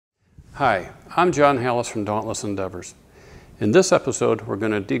Hi, I'm John Hallis from Dauntless Endeavors. In this episode, we're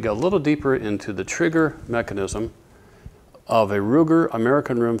going to dig a little deeper into the trigger mechanism of a Ruger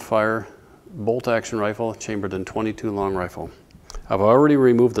American Rimfire bolt-action rifle chambered in .22 long rifle. I've already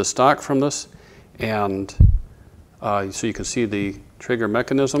removed the stock from this, and so you can see the trigger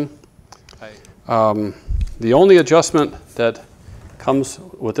mechanism. The only adjustment that comes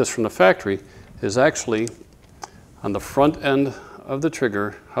with this from the factory is actually on the front end of the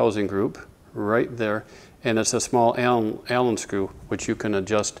trigger housing group right there, and it's a small Allen screw which you can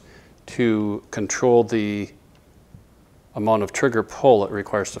adjust to control the amount of trigger pull it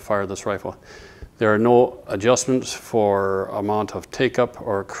requires to fire this rifle. There are no adjustments for amount of take up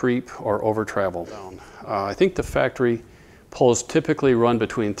or creep or over travel. I think the factory pulls typically run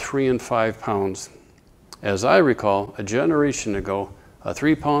between 3 and 5 pounds. As I recall, a generation ago, a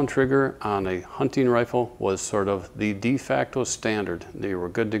 3-pound trigger on a hunting rifle was sort of the de facto standard. They were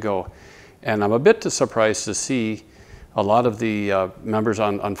good to go. And I'm a bit surprised to see a lot of the members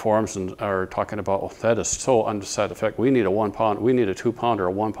on forums are talking about, oh, that is so unside effect. We need a 1 pound, we need a 2 pound or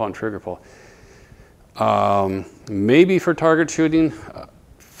a 1 pound trigger pull. Maybe for target shooting,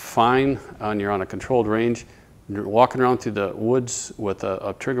 fine, you're on a controlled range. You're walking around through the woods with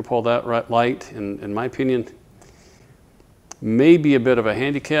a trigger pull that light, in my opinion, may be a bit of a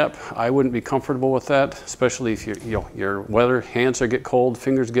handicap. I wouldn't be comfortable with that, especially if your weather, hands get cold,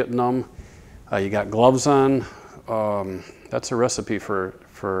 fingers get numb, you got gloves on. That's a recipe for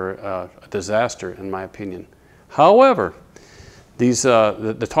a disaster, in my opinion. However,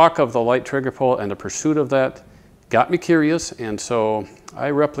 the talk of the light trigger pull and the pursuit of that got me curious, and so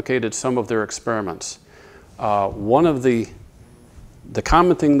I replicated some of their experiments. One of the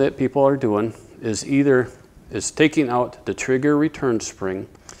common thing that people are doing is taking out the trigger return spring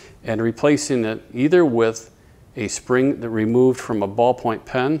and replacing it either with a spring that removed from a ballpoint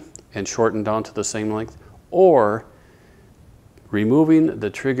pen and shortened down to the same length, or removing the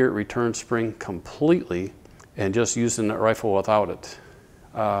trigger return spring completely and just using the rifle without it.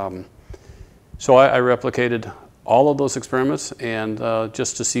 So I replicated all of those experiments and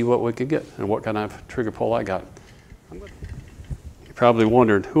just to see what we could get and what kind of trigger pull I got. You probably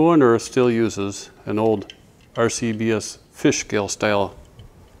wondered, who on earth still uses an old RCBS fish scale style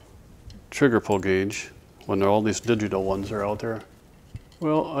trigger pull gauge when all these digital ones are out there?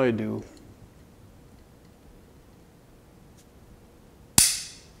 Well, I do.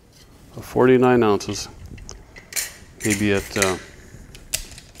 So 49 ounces, maybe at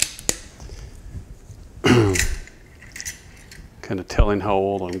kind of telling how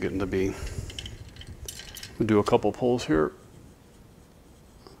old I'm getting to be. We'll do a couple pulls here.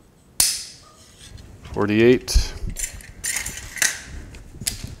 48.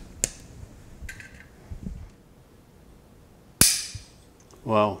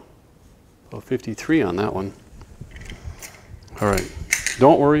 Wow, well, 53 on that one. All right,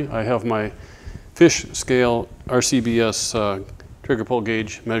 don't worry, I have my fish scale RCBS trigger pull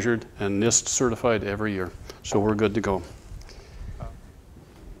gauge measured and NIST certified every year, so we're good to go.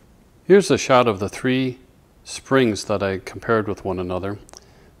 Here's a shot of the 3 springs that I compared with one another.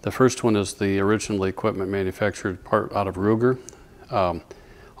 The first one is the original equipment manufactured part out of Ruger.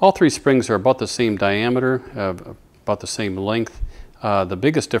 All 3 springs are about the same diameter, about the same length. The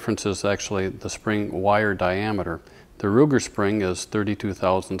biggest difference is actually the spring wire diameter. The Ruger spring is 32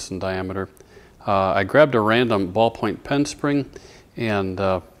 thousandths in diameter. I grabbed a random ballpoint pen spring and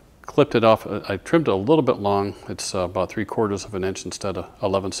clipped it off. I trimmed it a little bit long. It's about 3/4 of an inch instead of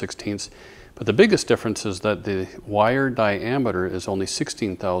 11/16. But the biggest difference is that the wire diameter is only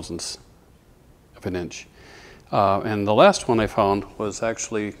 16 thousandths of an inch. And the last one I found was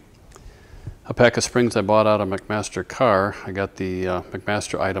actually a pack of springs I bought out of McMaster car. I got the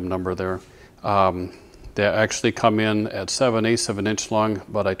McMaster item number there. They actually come in at 7/8 of an inch long,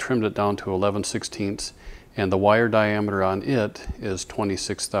 but I trimmed it down to 11/16, and the wire diameter on it is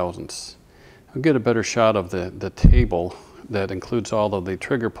 26 thousandths. I'll get a better shot of the table that includes all of the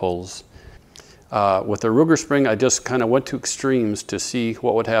trigger pulls. With the Ruger spring, I just kind of went to extremes to see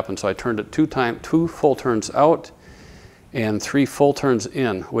what would happen. So I turned it 2 full turns out and 3 full turns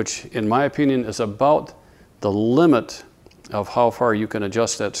in, which in my opinion is about the limit of how far you can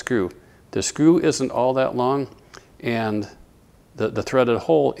adjust that screw. The screw isn't all that long, and the threaded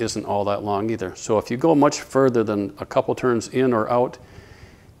hole isn't all that long either. So if you go much further than a couple turns in or out,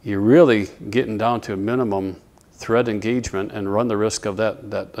 you're really getting down to a minimum thread engagement and run the risk of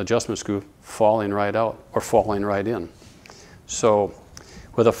that adjustment screw falling right out or falling right in. So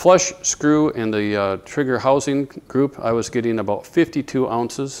with a flush screw in the trigger housing group, I was getting about 52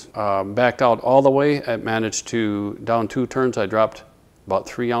 ounces. Backed out all the way, I managed to, down 2 turns, I dropped about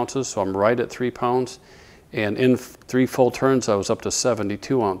 3 ounces, so I'm right at 3 pounds. And in 3 full turns, I was up to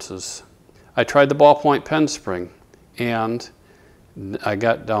 72 ounces. I tried the Ballpoint pen spring, and I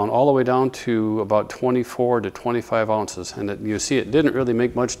got down all the way down to about 24 to 25 ounces. And you see it didn't really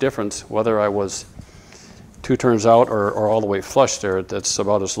make much difference whether I was 2 turns out or all the way flush there. That's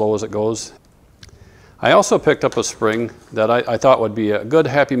about as low as it goes. I also picked up a spring that I thought would be a good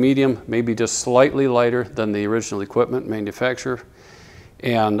happy medium, maybe just slightly lighter than the original equipment manufacturer.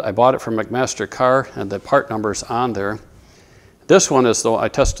 And I bought it from McMaster Car, and the part number's on there. This one is, though, I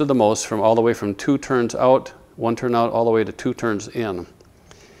tested the most, from all the way from 2 turns out, 1 turn out, all the way to 2 turns in.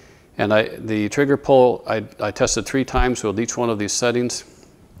 And the trigger pull, I tested 3 times with each one of these settings.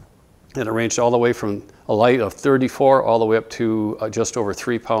 And it ranged all the way from a light of 34 all the way up to just over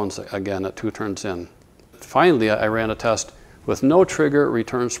 3 pounds again at 2 turns in. Finally, I ran a test with no trigger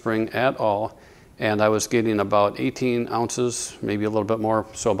return spring at all, and I was getting about 18 ounces, maybe a little bit more,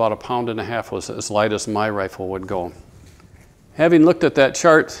 so about 1.5 pounds was as light as my rifle would go. Having looked at that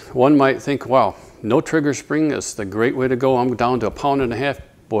chart, one might think, wow, no trigger spring is the great way to go. I'm down to 1.5 pounds.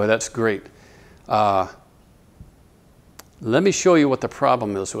 Boy, that's great. Let me show you what the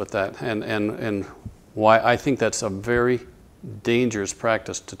problem is with that and why I think that's a very dangerous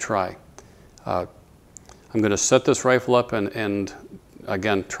practice to try. I'm going to set this rifle up and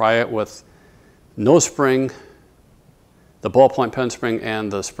again, try it with no spring, the Ballpoint pen spring,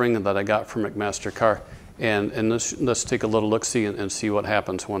 and the spring that I got from McMaster Car. And let's take a little look-see and see what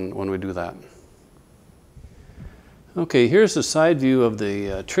happens when we do that. Okay, here's the side view of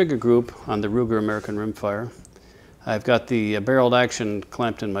the trigger group on the Ruger American Rimfire. I've got the barreled action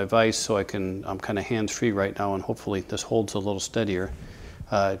clamped in my vise, so I'm kind of hands-free right now, and hopefully this holds a little steadier.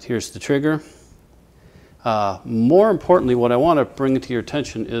 Here's the trigger. More importantly, what I want to bring to your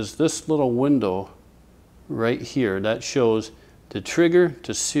attention is this little window right here that shows the trigger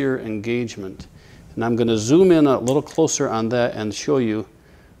to sear engagement. And I'm going to zoom in a little closer on that and show you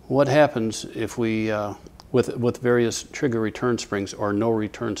what happens if we, with various trigger return springs or no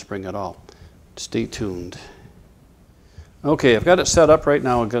return spring at all. Stay tuned. Okay, I've got it set up right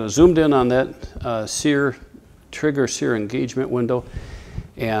now. I'm going to zoom in on that trigger sear engagement window.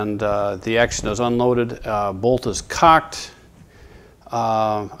 And the action is unloaded, bolt is cocked.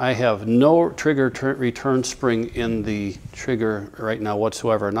 I have no trigger return spring in the trigger right now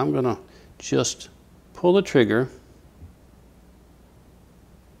whatsoever, and I'm going to just pull the trigger,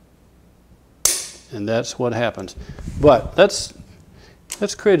 and that's what happens. But let's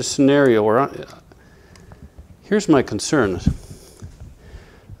create a scenario where here's my concern.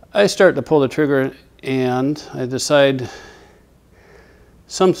 I start to pull the trigger, and I decide.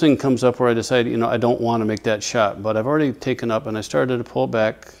 Something comes up where I decide, you know, I don't want to make that shot, but I've already taken up and I started to pull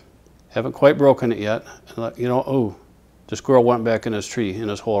back. Haven't quite broken it yet. And, you know, oh, the squirrel went back in his tree, in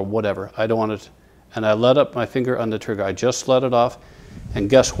his hole, or whatever. I don't want it. And I let up my finger on the trigger. I just let it off. And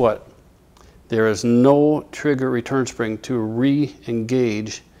guess what? There is no trigger return spring to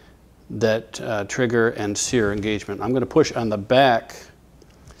re-engage that trigger and sear engagement. I'm going to push on the back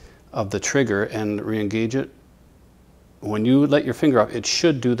of the trigger and re-engage it. When you let your finger off, it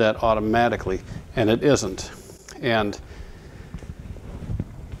should do that automatically, and it isn't. And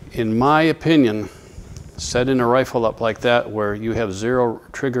in my opinion, setting a rifle up like that where you have 0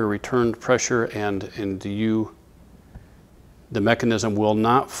 trigger return pressure and the mechanism will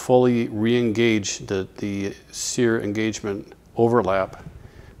not fully re-engage the sear engagement overlap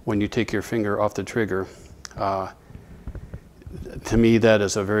when you take your finger off the trigger, to me that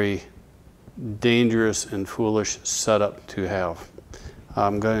is a very dangerous and foolish setup to have.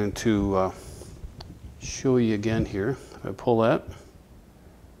 I'm going to show you again here. If I pull that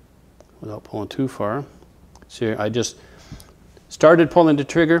without pulling too far. See, I just started pulling the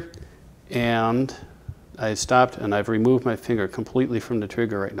trigger and I stopped and I've removed my finger completely from the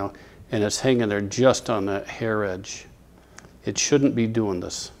trigger right now, and it's hanging there just on that hair edge. It shouldn't be doing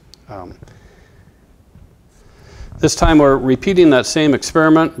this. This time we're repeating that same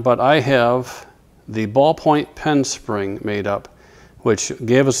experiment, but I have the Ballpoint pen spring made up, which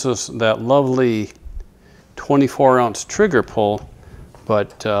gave us that lovely 24-ounce trigger pull.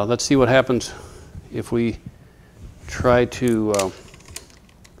 But let's see what happens if we try to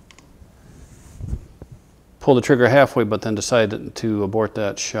pull the trigger halfway, but then decide to abort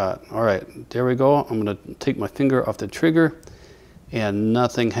that shot. All right, there we go. I'm going to take my finger off the trigger, and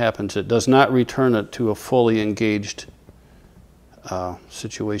nothing happens. It does not return it to a fully engaged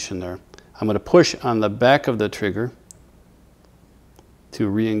situation there. I'm going to push on the back of the trigger to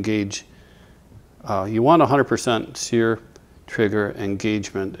re-engage. You want 100% sear trigger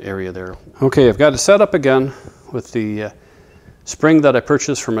engagement area there. Okay, I've got it set up again with the spring that I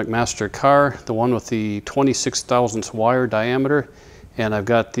purchased from McMaster Carr, the one with the 26 thousandths wire diameter, and I've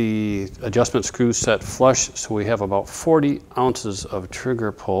got the adjustment screw set flush, so we have about 40 ounces of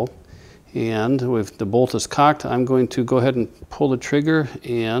trigger pull. And if the bolt is cocked, I'm going to go ahead and pull the trigger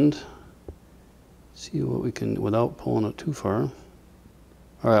and see what we can, without pulling it too far.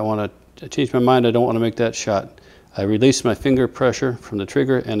 All right, I changed my mind. I don't want to make that shot. I released my finger pressure from the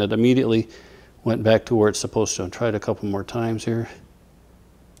trigger and it immediately went back to where it's supposed to. I'll try it a couple more times here.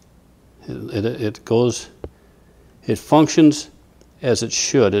 It functions as it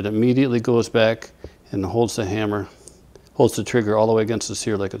should. It immediately goes back and holds the hammer, holds the trigger all the way against the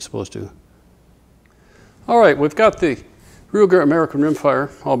sear like it's supposed to. All right, we've got the Ruger American Rimfire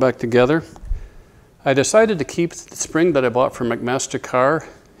all back together. I decided to keep the spring that I bought from McMaster Carr,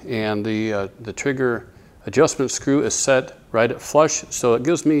 and the trigger adjustment screw is set right at flush, so it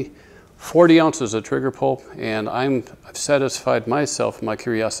gives me 40 ounces of trigger pull, and I've satisfied myself, my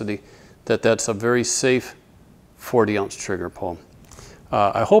curiosity, that that's a very safe 40 ounce trigger pull.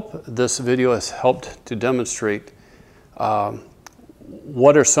 I hope this video has helped to demonstrate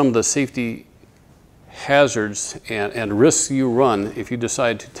what are some of the safety hazards and risks you run if you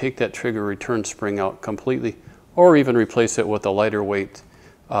decide to take that trigger return spring out completely, or even replace it with a lighter weight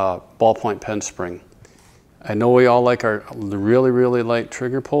ballpoint pen spring. I know we all like our really light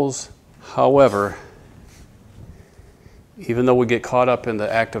trigger pulls. However, even though we get caught up in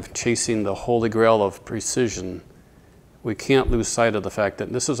the act of chasing the holy grail of precision, we can't lose sight of the fact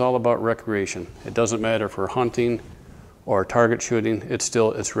that this is all about recreation. It doesn't matter if we're hunting or target shooting,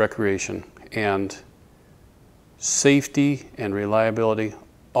 it's recreation. And safety and reliability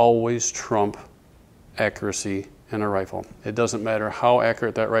always trump accuracy in a rifle. It doesn't matter how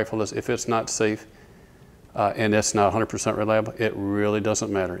accurate that rifle is. If it's not safe and it's not 100% reliable, it really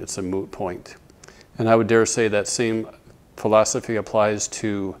doesn't matter. It's a moot point. And I would dare say that same philosophy applies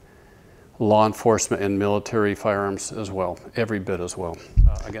to law enforcement and military firearms as well, every bit as well.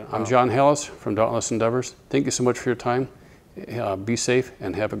 Again, I'm John Hallis from Dauntless Endeavors. Thank you so much for your time. Be safe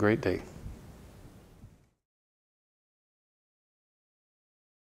and have a great day.